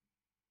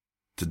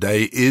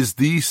Today is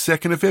the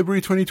 2nd of February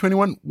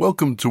 2021.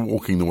 Welcome to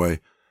Walking the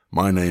Way.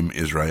 My name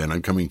is Ray and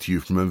I'm coming to you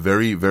from a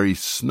very, very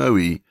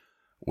snowy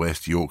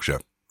West Yorkshire.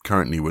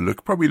 Currently we're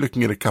probably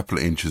looking at a couple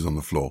of inches on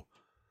the floor.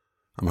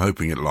 I'm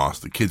hoping it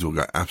lasts. The kids will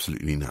go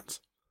absolutely nuts.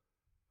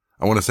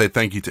 I want to say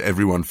thank you to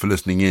everyone for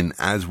listening in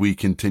as we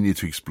continue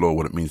to explore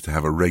what it means to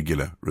have a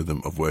regular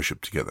rhythm of worship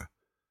together.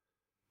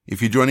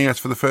 If you're joining us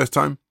for the first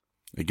time,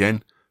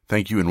 again,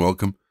 thank you and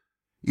welcome.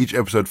 Each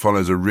episode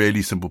follows a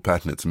really simple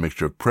pattern. It's a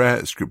mixture of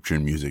prayer, scripture,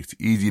 and music. It's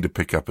easy to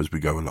pick up as we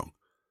go along.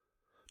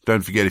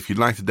 Don't forget, if you'd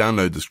like to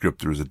download the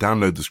script, there is a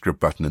download the script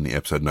button in the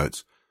episode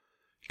notes.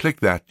 Click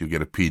that, you'll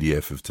get a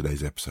PDF of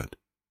today's episode.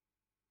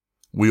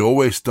 We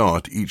always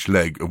start each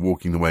leg of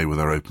Walking the Way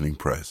with our opening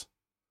prayers.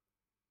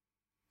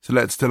 So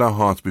let's still our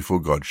hearts before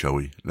God, shall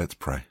we? Let's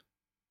pray.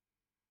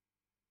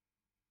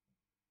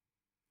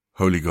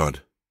 Holy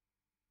God,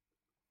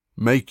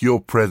 make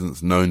your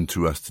presence known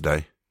to us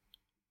today.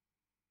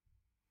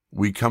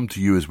 We come to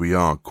you as we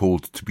are,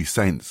 called to be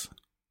saints,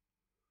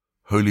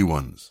 holy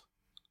ones,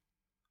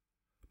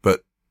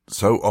 but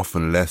so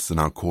often less than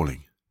our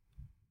calling.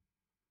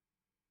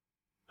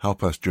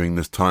 Help us during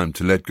this time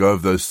to let go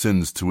of those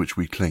sins to which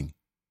we cling.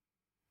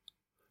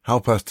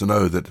 Help us to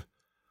know that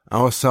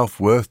our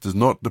self-worth does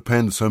not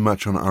depend so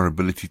much on our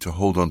ability to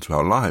hold on to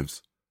our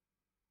lives,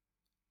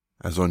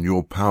 as on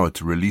your power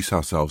to release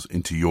ourselves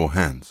into your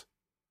hands.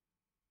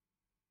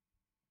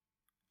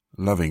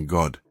 Loving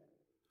God,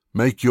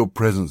 make your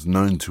presence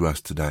known to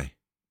us today.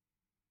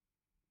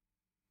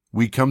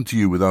 We come to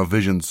you with our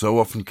vision so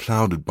often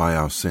clouded by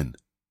our sin.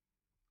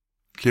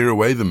 Clear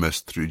away the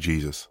mist through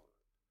Jesus,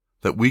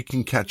 that we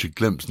can catch a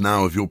glimpse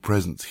now of your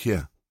presence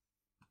here.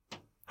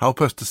 Help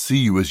us to see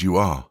you as you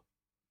are,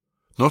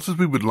 not as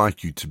we would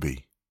like you to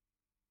be.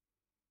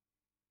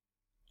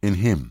 In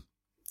him,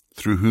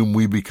 through whom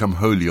we become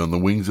holy on the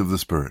wings of the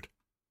Spirit,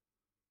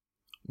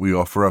 we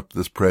offer up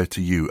this prayer to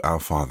you,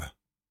 our Father.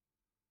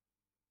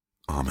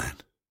 Amen.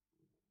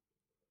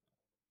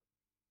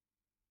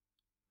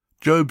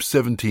 Job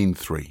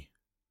 17:3.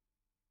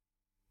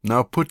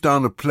 Now put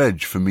down a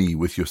pledge for me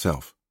with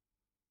yourself.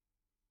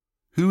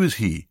 Who is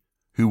he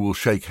who will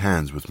shake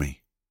hands with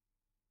me?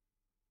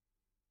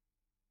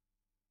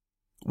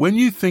 When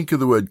you think of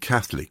the word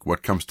Catholic,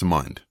 what comes to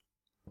mind?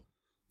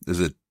 Is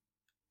it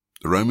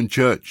the Roman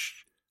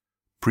Church,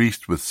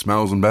 priest with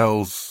smells and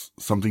bells,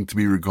 something to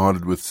be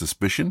regarded with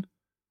suspicion?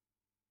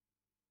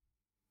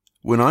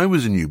 When I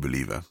was a new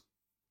believer,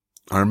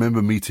 I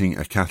remember meeting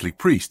a Catholic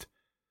priest.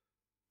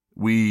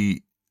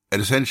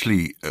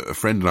 A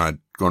friend and I had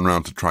gone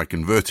around to try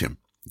convert him.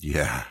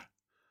 Yeah.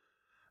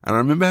 And I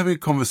remember having a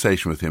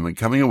conversation with him and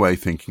coming away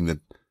thinking that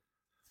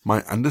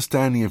my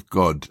understanding of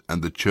God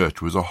and the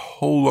church was a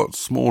whole lot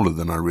smaller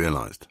than I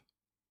realized.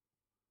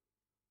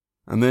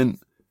 And then,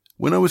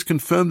 when I was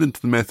confirmed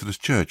into the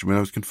Methodist Church, when I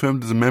was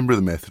confirmed as a member of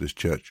the Methodist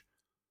Church,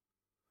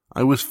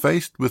 I was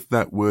faced with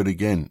that word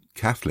again,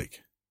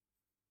 Catholic.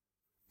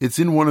 It's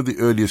in one of the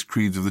earliest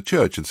creeds of the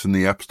church. It's in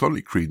the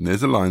Apostolic Creed, and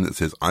there's a line that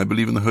says, I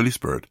believe in the Holy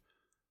Spirit,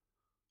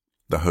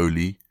 the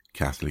Holy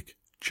Catholic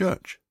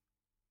Church.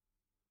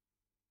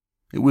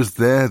 It was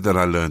there that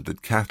I learned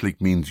that Catholic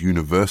means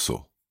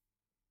universal.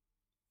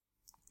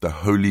 The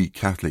Holy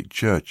Catholic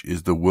Church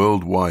is the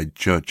worldwide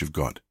Church of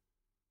God.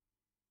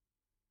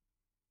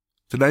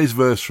 Today's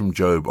verse from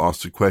Job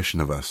asks a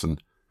question of us,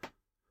 and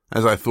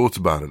as I thought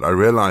about it, I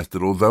realized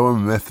that although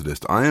I'm a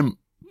Methodist, I am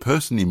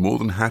personally more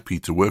than happy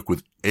to work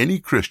with any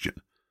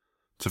Christian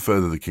to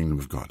further the kingdom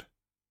of God.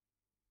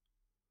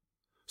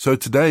 So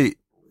today,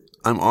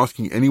 I'm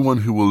asking anyone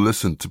who will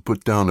listen to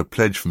put down a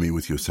pledge for me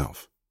with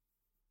yourself.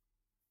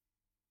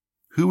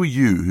 Who are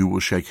you who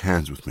will shake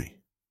hands with me?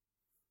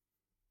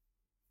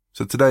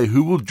 So today,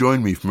 who will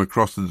join me from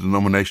across the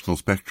denominational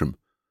spectrum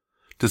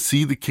to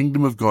see the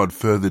kingdom of God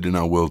furthered in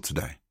our world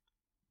today?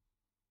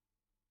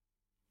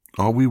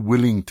 Are we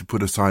willing to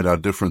put aside our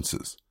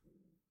differences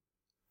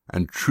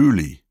and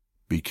truly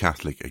be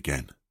Catholic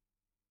again?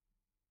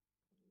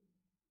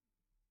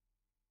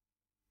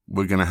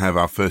 We're going to have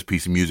our first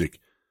piece of music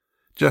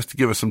just to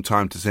give us some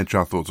time to center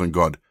our thoughts on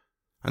God,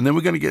 and then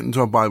we're going to get into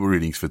our Bible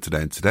readings for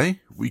today. And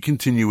today, we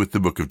continue with the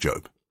book of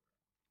Job.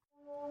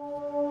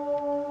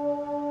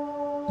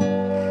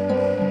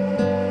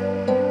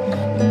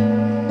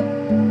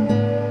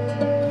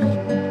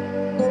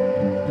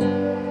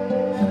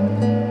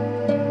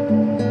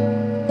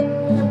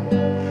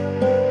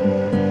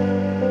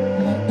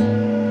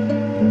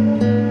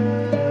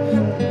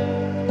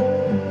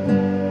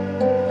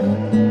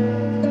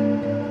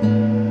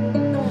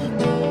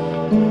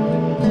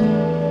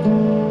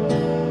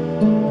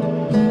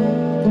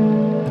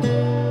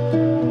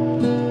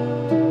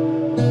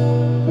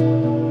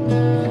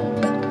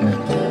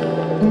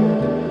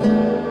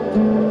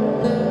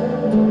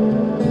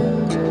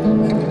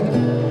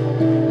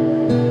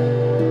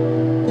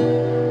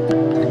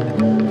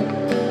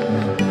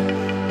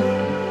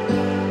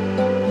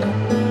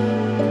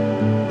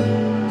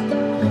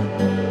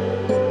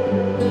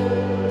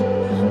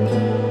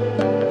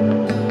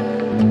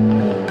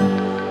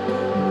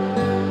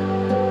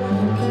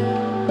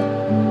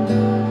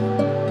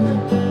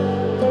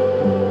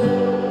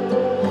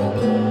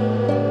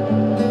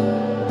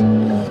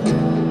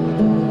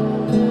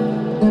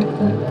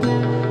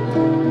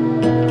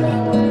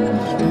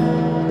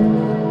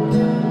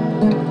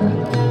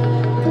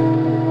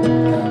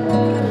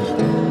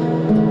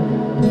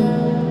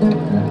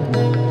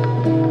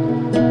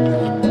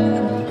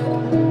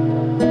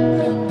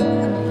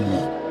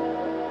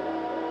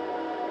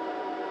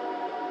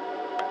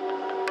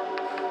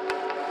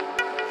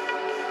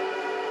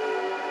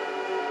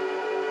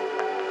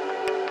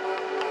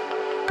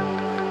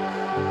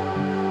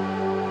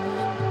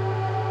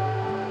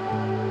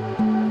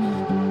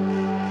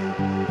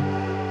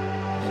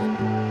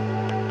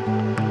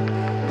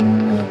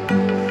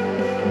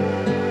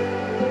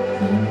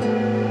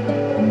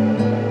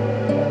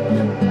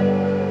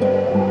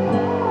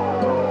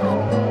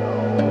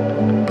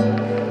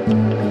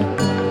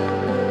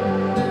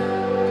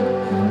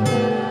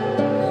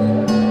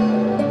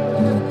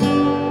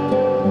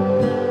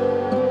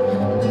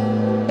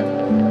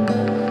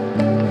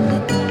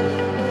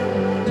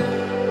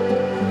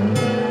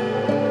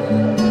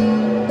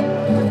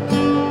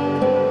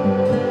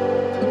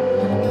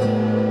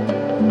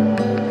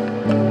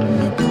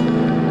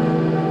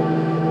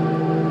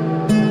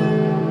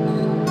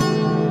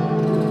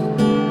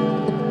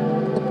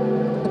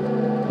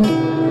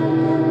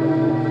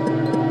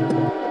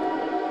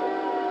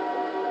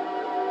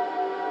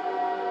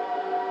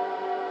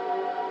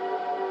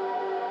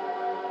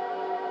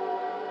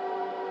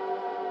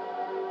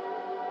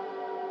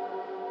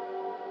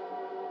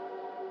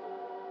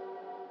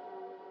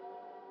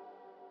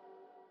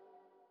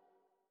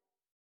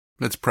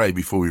 Let's pray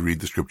before we read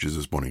the scriptures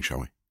this morning, shall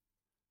we?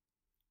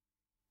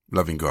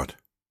 Loving God,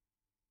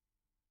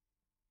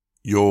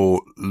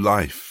 your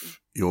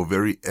life, your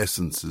very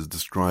essence is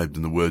described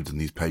in the words in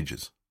these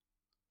pages.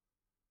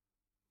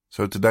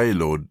 So today,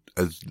 Lord,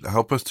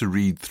 help us to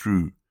read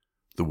through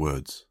the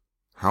words.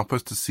 Help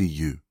us to see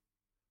you.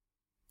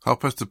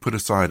 Help us to put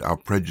aside our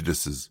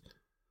prejudices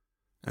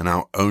and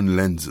our own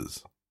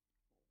lenses,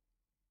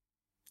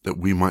 that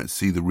we might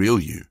see the real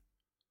you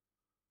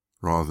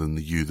rather than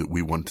the you that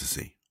we want to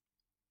see.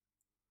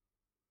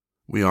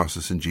 We ask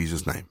this in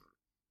Jesus' name.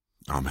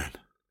 Amen.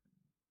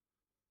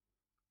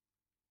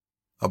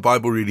 Our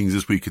Bible readings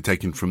this week are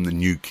taken from the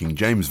New King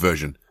James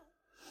Version,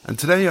 and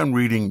today I'm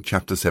reading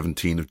chapter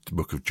 17 of the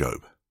book of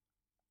Job.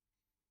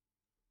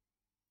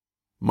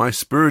 My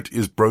spirit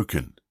is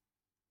broken.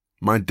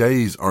 My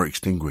days are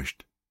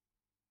extinguished.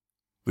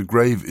 The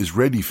grave is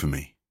ready for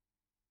me.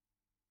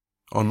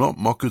 Are not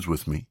mockers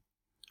with me?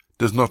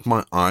 Does not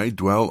my eye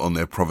dwell on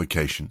their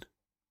provocation?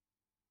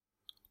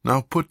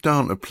 Now put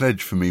down a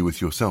pledge for me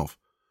with yourself.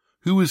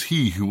 Who is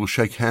he who will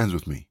shake hands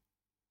with me?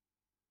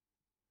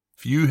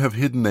 For you have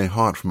hidden their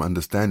heart from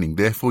understanding,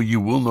 therefore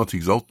you will not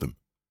exalt them.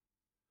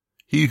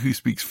 He who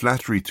speaks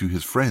flattery to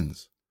his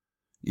friends,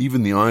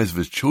 even the eyes of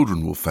his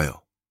children will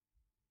fail.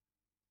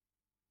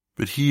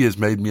 But he has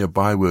made me a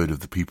byword of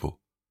the people,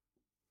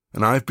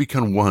 and I have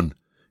become one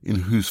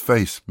in whose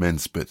face men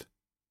spit.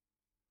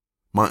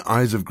 My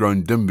eyes have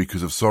grown dim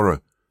because of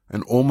sorrow,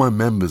 and all my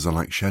members are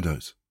like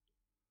shadows.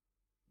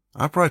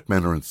 Upright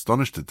men are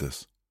astonished at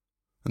this,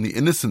 and the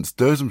innocent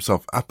stirs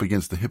himself up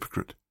against the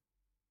hypocrite.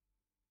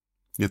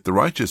 Yet the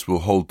righteous will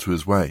hold to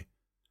his way,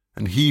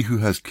 and he who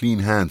has clean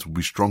hands will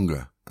be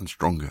stronger and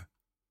stronger.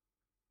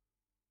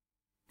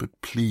 But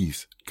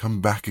please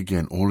come back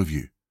again, all of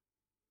you,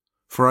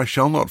 for I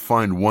shall not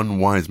find one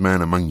wise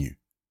man among you.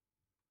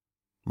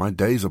 My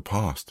days are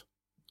past.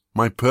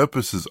 My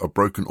purposes are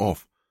broken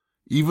off,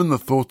 even the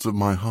thoughts of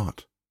my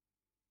heart.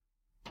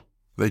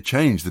 They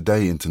change the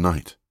day into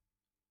night.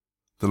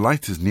 The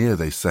light is near,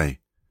 they say,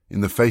 in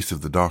the face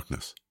of the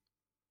darkness.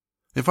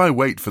 If I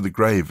wait for the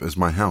grave as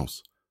my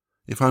house,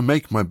 if I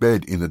make my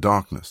bed in the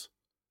darkness,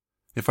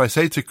 if I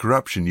say to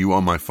corruption, you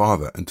are my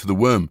father, and to the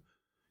worm,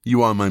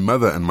 you are my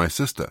mother and my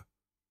sister,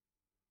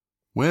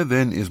 where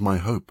then is my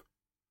hope?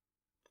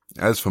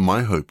 As for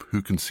my hope,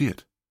 who can see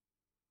it?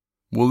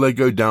 Will they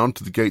go down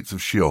to the gates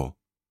of Sheol?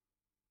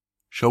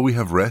 Shall we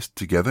have rest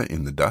together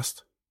in the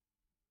dust?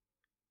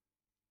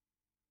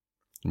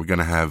 We're going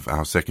to have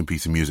our second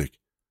piece of music,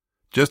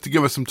 just to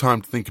give us some time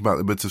to think about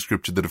the bits of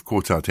scripture that have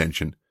caught our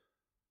attention.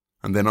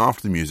 And then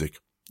after the music,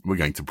 we're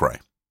going to pray.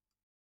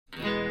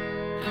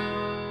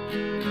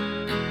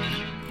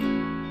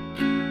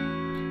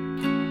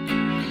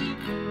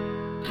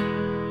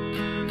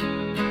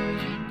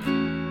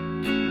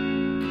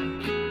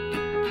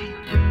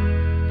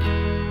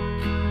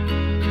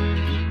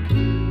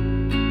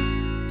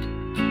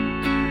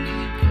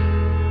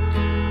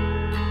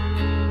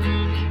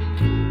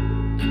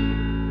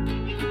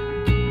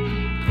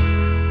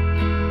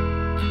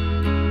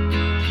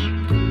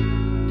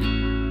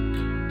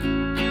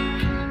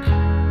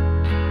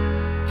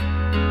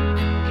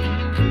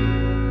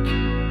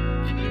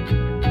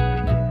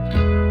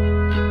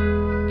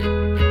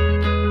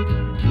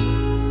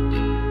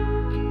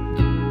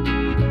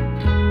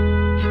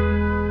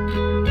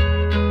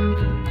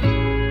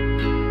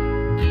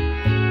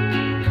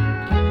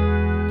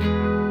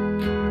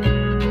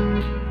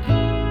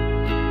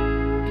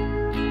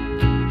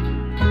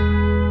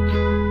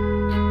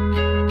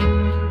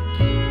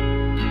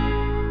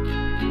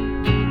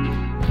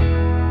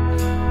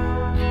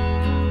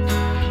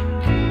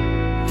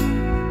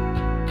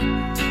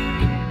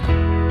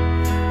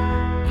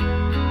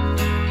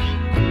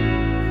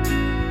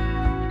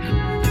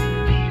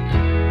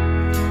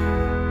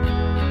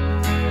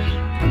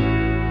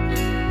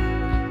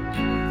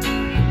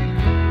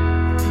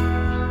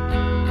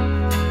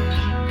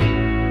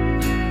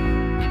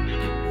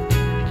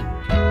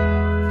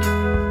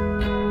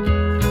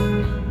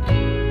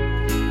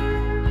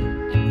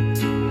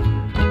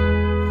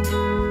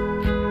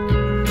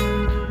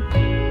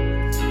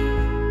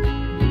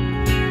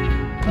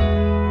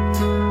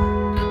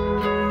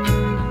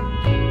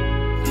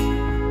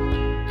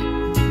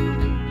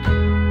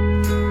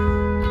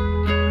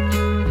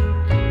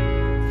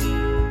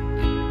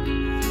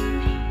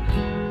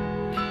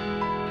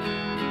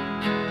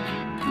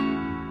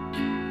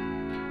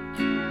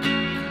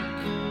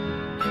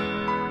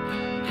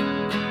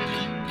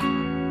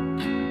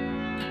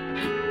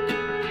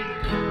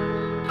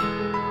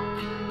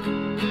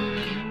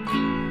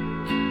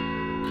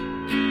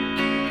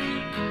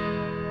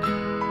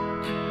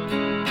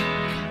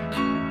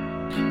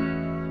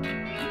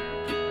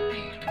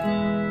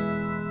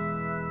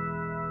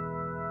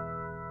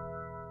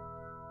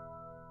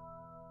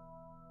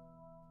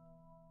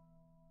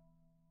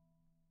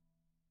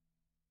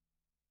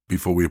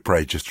 Before we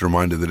pray, just a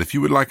reminder that if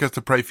you would like us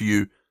to pray for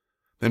you,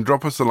 then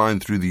drop us a line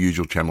through the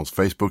usual channels: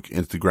 Facebook,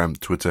 Instagram,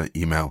 Twitter,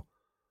 email,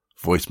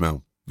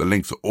 voicemail. The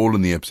links are all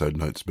in the episode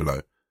notes below.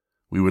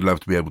 We would love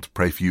to be able to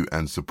pray for you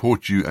and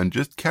support you and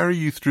just carry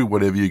you through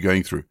whatever you're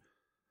going through.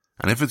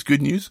 And if it's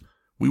good news,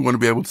 we want to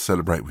be able to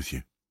celebrate with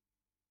you.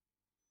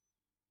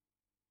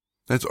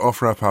 Let's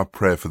offer up our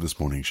prayer for this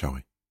morning, shall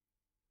we?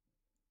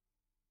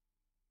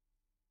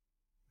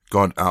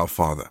 God, our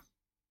Father,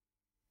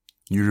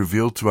 you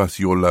revealed to us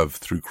your love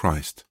through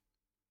Christ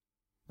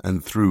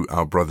and through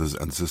our brothers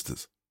and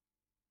sisters.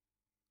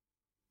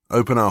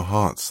 Open our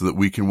hearts so that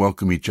we can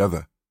welcome each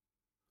other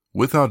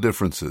with our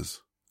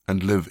differences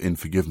and live in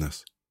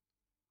forgiveness.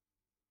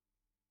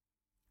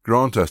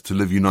 Grant us to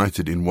live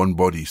united in one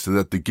body so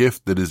that the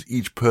gift that is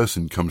each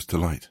person comes to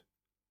light.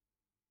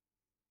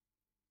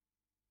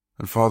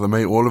 And Father,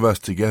 may all of us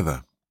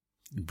together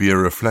be a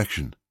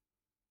reflection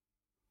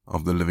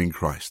of the living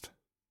Christ.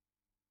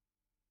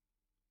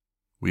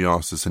 We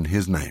ask this in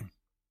his name.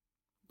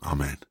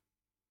 Amen.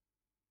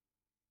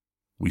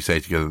 We say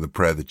together the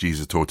prayer that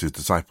Jesus taught his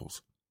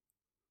disciples.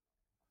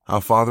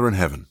 Our Father in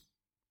heaven,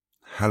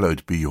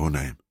 hallowed be your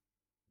name.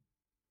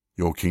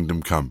 Your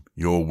kingdom come,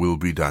 your will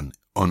be done,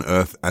 on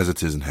earth as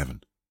it is in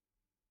heaven.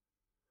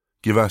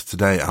 Give us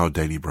today our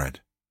daily bread.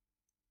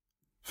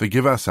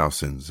 Forgive us our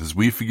sins as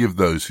we forgive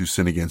those who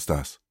sin against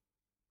us.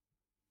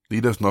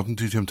 Lead us not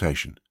into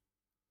temptation,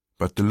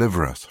 but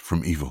deliver us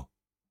from evil.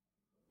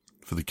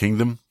 For the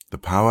kingdom, the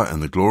power,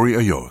 and the glory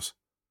are yours,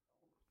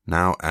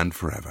 now and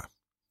forever.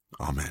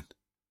 Amen.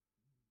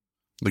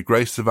 The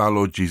grace of our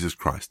Lord Jesus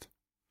Christ,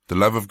 the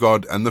love of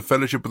God, and the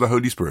fellowship of the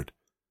Holy Spirit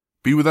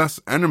be with us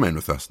and remain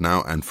with us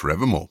now and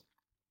forevermore.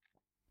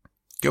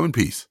 Go in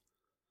peace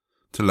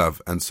to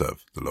love and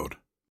serve the Lord.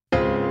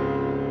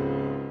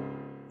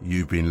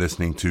 You've been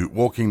listening to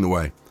Walking the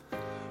Way.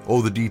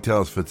 All the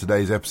details for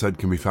today's episode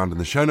can be found in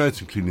the show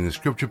notes, including the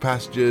scripture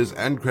passages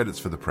and credits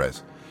for the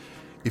prayers.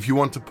 If you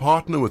want to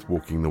partner with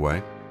Walking the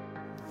Way,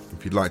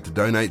 if you'd like to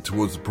donate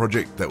towards the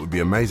project, that would be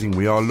amazing.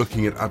 We are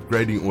looking at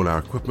upgrading all our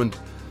equipment,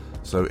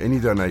 so any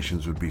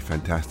donations would be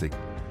fantastic.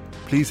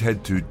 Please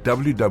head to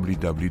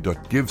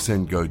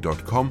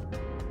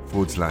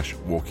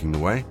www.givesendgo.com/walking the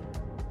way.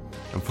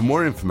 And for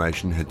more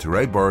information, head to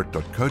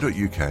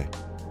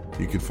rayborrett.co.uk.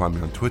 You can find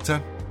me on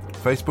Twitter,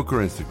 Facebook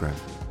or Instagram.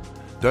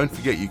 Don't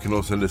forget you can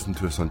also listen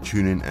to us on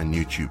TuneIn and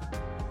YouTube.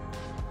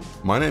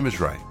 My name is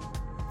Ray,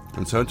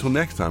 and so until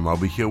next time I'll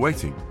be here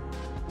waiting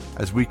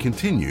as we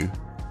continue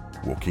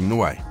walking the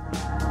way.